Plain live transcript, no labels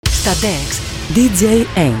Στα decks, DJ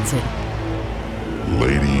Angel.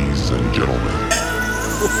 Ladies and gentlemen.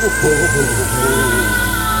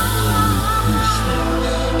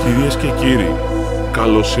 Κυρίες και κύριοι,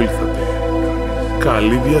 καλώς ήλθατε.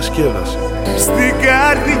 Καλή διασκέδαση. Στην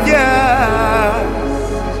καρδιά,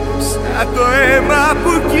 σαν το αίμα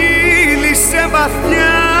που κύλησε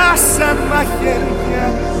βαθιά σαν μαχαίρια,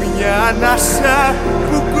 μια ανάσα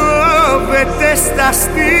που κόβεται στα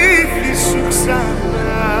στήθη σου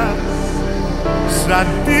ξανά, σαν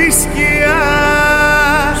τη σκιά.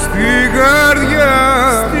 Στην καρδιά,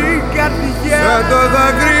 σαν το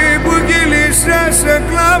δάκρυ που κύλησε σε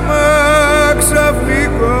κλάμα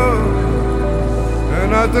ξαφνικό,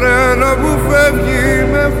 ένα τρένο που φεύγει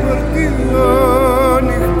με φορτίο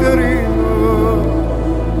νυχτερινό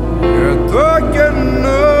και το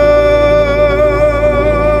κενό.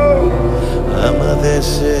 Άμα δεν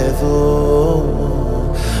σε δω,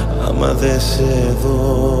 άμα δεν σε δω,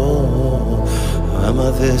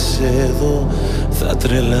 άμα δεν σε δω θα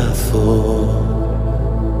τρελαθώ.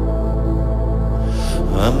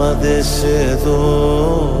 Άμα δεν σε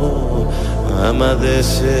δω, άμα δεν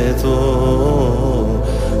σε δω,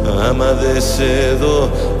 άμα δεν σε δω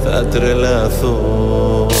θα τρελαθώ.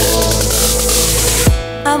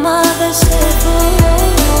 Άμα δεν σε δω,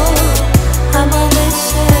 άμα δεν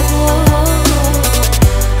σε δω,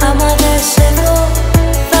 άμα δεν σε δω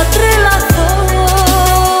θα τρελαθώ.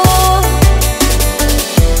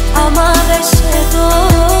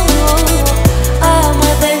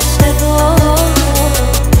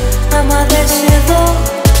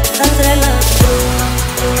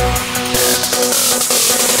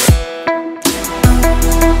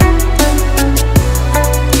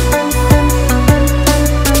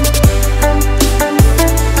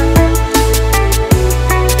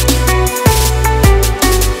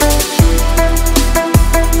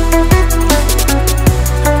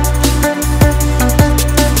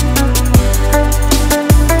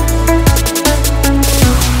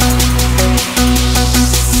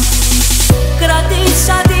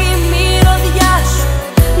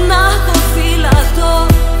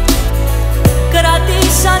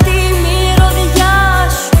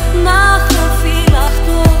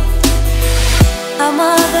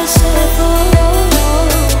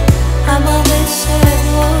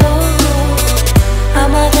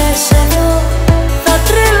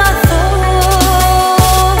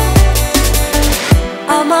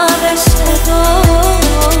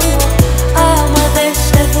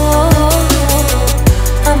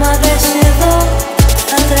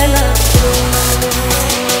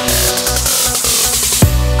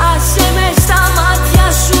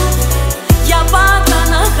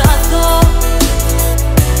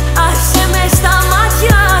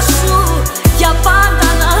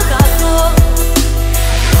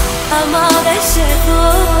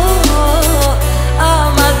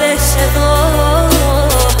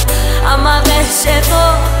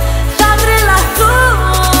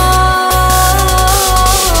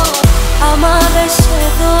 Άμα δεν σε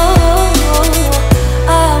δω,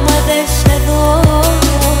 άμα δεν σε δω,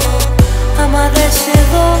 άμα δεν σε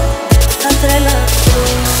δω θα τρελαθώ.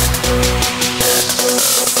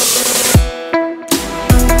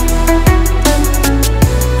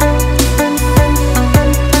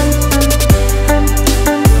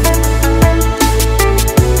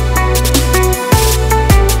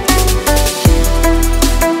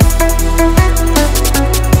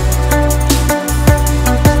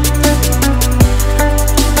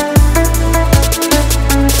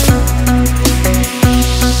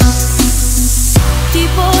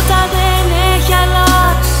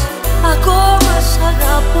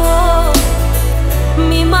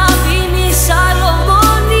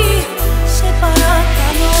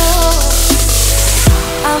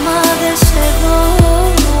 Άμα δεν σε δω,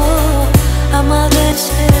 άμα δεν